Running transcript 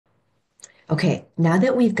Okay, now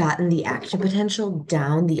that we've gotten the action potential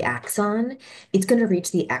down the axon, it's going to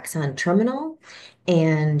reach the axon terminal,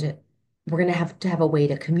 and we're going to have a way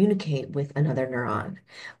to communicate with another neuron.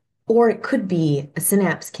 Or it could be a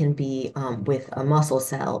synapse can be with a muscle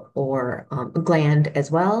cell or a gland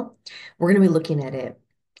as well. We're going to be looking at it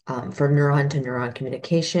for neuron to neuron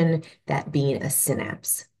communication, that being a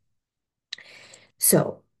synapse.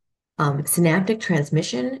 So, synaptic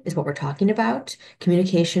transmission is what we're talking about,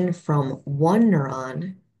 communication from one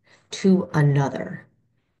neuron to another.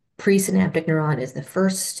 Presynaptic neuron is the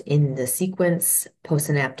first in the sequence,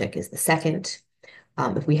 postsynaptic is the second.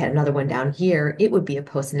 If we had another one down here, it would be a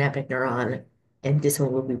postsynaptic neuron, and this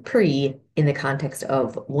one would be pre in the context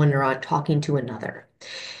of one neuron talking to another.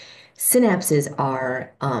 Synapses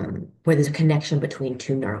are where there's a connection between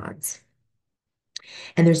two neurons.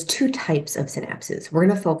 And there's two types of synapses. We're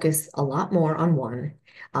going to focus a lot more on one.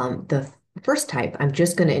 The first type, I'm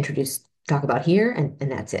just going to talk about here, and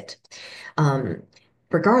that's it. Um,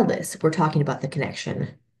 Regardless, we're talking about the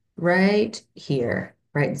connection right here,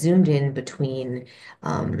 right, zoomed in between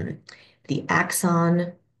the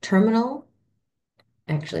axon terminal.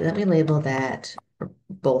 Actually, let me label that for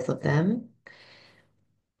both of them.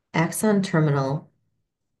 Axon terminal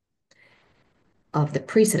of the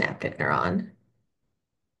presynaptic neuron.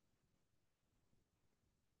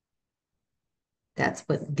 That's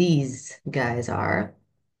what these guys are.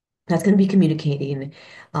 That's going to be communicating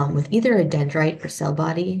with either a dendrite or cell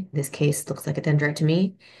body. This case looks like a dendrite to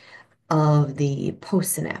me, of the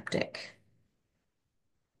postsynaptic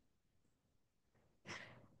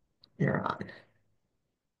neuron.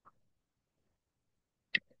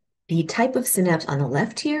 The type of synapse on the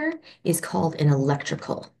left here is called an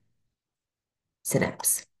electrical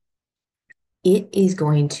synapse. It is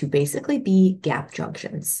going to basically be gap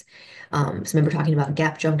junctions. So remember talking about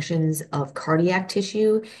gap junctions of cardiac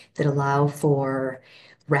tissue that allow for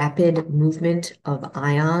rapid movement of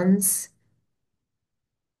ions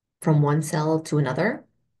from one cell to another.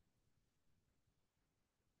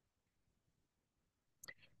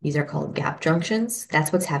 These are called gap junctions.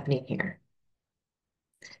 That's what's happening here.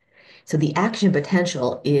 So the action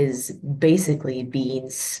potential is basically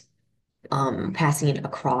being passing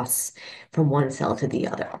across from one cell to the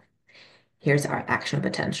other. Here's our action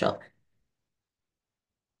potential.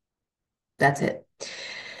 That's it.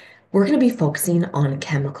 We're going to be focusing on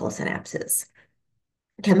chemical synapses.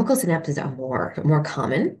 Chemical synapses are more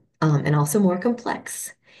common and also more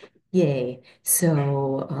complex. Yay.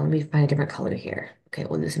 So let me find a different color here. Okay,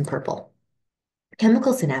 we'll do some purple.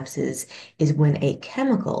 Chemical synapses is when a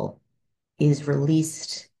chemical is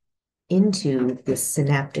released into this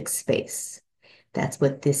synaptic space. That's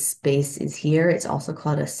what this space is here. It's also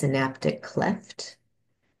called a synaptic cleft.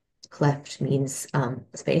 Cleft means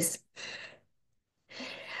space.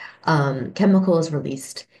 Chemical is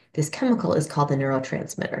released. This chemical is called the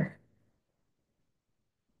neurotransmitter.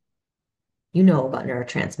 You know about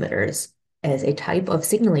neurotransmitters as a type of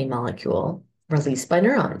signaling molecule released by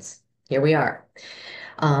neurons. Here we are.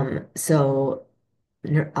 So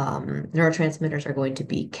neurotransmitters are going to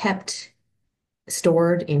be kept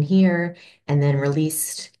stored in here and then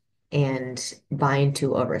released and bind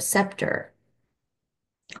to a receptor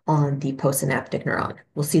on the postsynaptic neuron.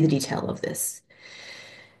 We'll see the detail of this.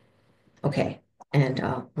 Okay, and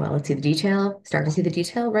well, let's see the detail. Start to see the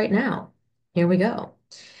detail right now. Here we go.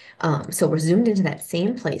 So we're zoomed into that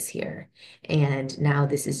same place here, and now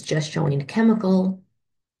this is just showing chemical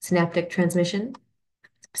synaptic transmission.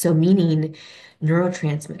 So meaning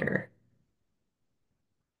neurotransmitter,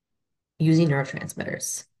 using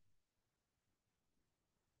neurotransmitters.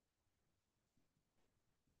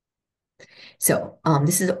 So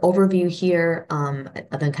this is an overview here. I'll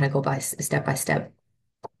then kind of go by step by step.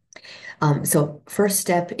 So first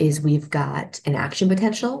step is we've got an action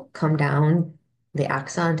potential come down the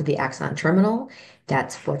axon to the axon terminal.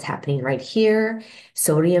 That's what's happening right here.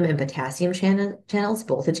 Sodium and potassium channels,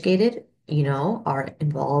 voltage gated, are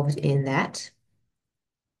involved in that.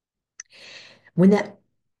 When that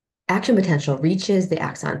action potential reaches the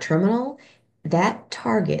axon terminal, that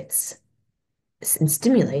targets and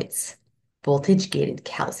stimulates voltage-gated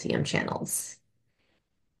calcium channels.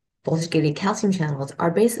 Voltage-gated calcium channels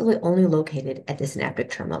are basically only located at the synaptic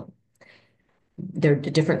terminal. They're a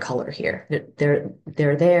different color here.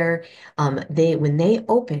 They're there. When they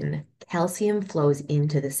open, calcium flows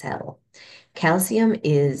into the cell. Calcium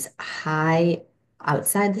is high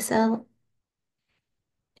outside the cell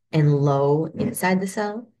and low inside the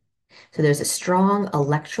cell. So there's a strong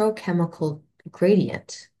electrochemical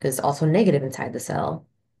gradient because it's also negative inside the cell.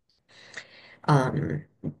 Um,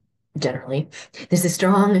 Generally, there's a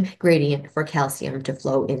strong gradient for calcium to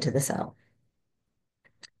flow into the cell.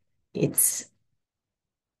 It's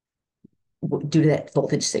due to that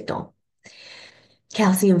voltage signal.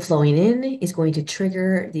 Calcium flowing in is going to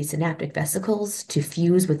trigger the synaptic vesicles to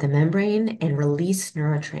fuse with the membrane and release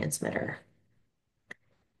neurotransmitter.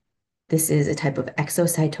 This is a type of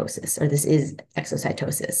exocytosis, or this is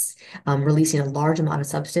exocytosis, releasing a large amount of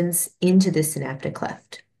substance into the synaptic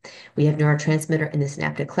cleft. We have neurotransmitter in the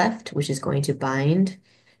synaptic cleft, which is going to bind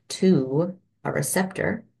to a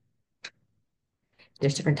receptor.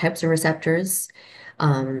 There's different types of receptors.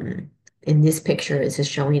 In this picture, this is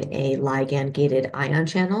showing a ligand-gated ion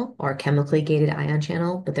channel or a chemically gated ion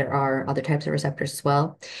channel, but there are other types of receptors as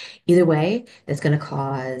well. Either way, that's going to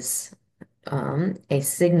cause a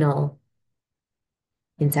signal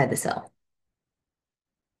inside the cell.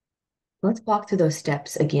 Let's walk through those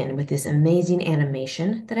steps again with this amazing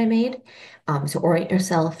animation that I made. So orient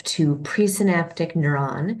yourself to presynaptic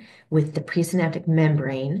neuron with the presynaptic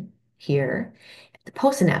membrane here, the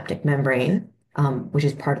postsynaptic membrane, which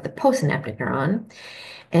is part of the postsynaptic neuron.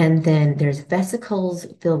 And then there's vesicles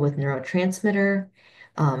filled with neurotransmitter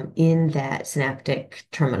in that synaptic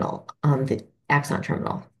terminal, the axon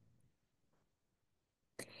terminal.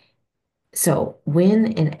 So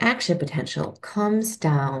when an action potential comes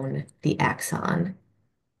down the axon,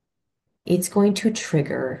 it's going to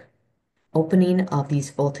trigger opening of these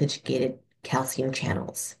voltage-gated calcium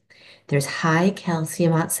channels. There's high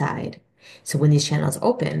calcium outside. So when these channels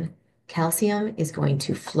open, calcium is going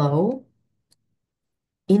to flow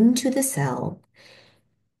into the cell,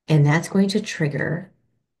 and that's going to trigger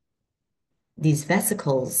these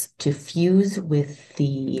vesicles to fuse with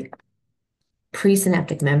the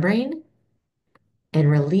presynaptic membrane and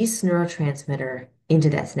release neurotransmitter into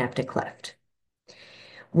that synaptic cleft.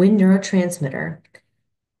 When neurotransmitter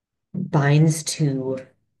binds to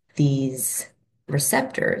these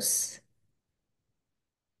receptors,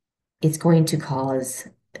 it's going to cause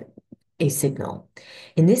a signal.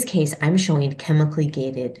 In this case, I'm showing chemically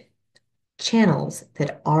gated channels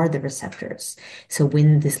that are the receptors. So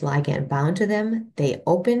when this ligand bound to them, they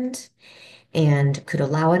opened and could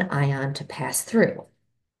allow an ion to pass through.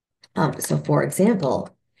 So for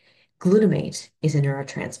example, glutamate is a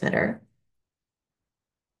neurotransmitter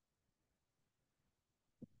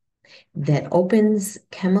that opens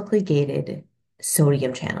chemically gated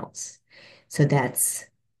sodium channels. So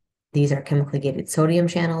these are chemically gated sodium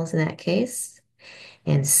channels in that case.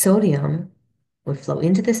 And sodium would flow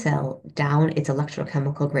into the cell down its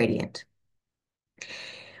electrochemical gradient.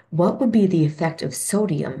 What would be the effect of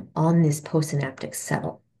sodium on this postsynaptic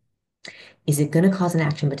cell? Is it going to cause an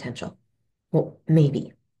action potential? Well,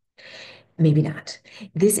 maybe, maybe not.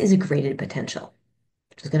 This is a graded potential,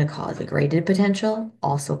 which is going to cause a graded potential,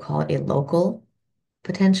 also called a local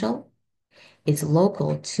potential. It's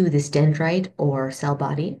local to this dendrite or cell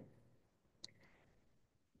body.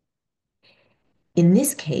 In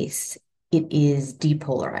this case, it is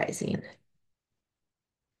depolarizing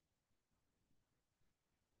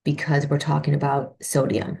because we're talking about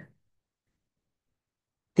sodium.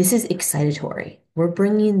 This is excitatory. We're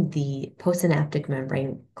bringing the postsynaptic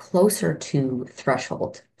membrane closer to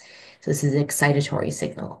threshold. So this is an excitatory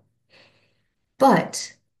signal.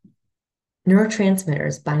 But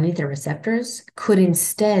neurotransmitters binding to receptors could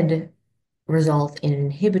instead result in an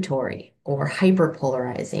inhibitory or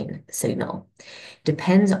hyperpolarizing signal.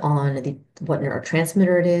 Depends on what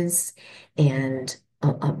neurotransmitter it is, and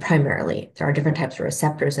primarily there are different types of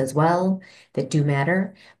receptors as well that do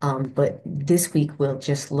matter. But this week we'll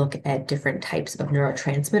just look at different types of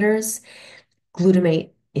neurotransmitters. Glutamate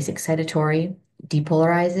is excitatory,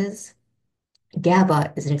 depolarizes.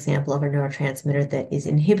 GABA is an example of a neurotransmitter that is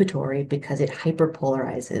inhibitory because it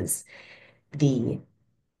hyperpolarizes the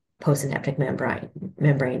postsynaptic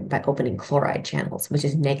membrane by opening chloride channels, which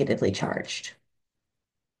is negatively charged.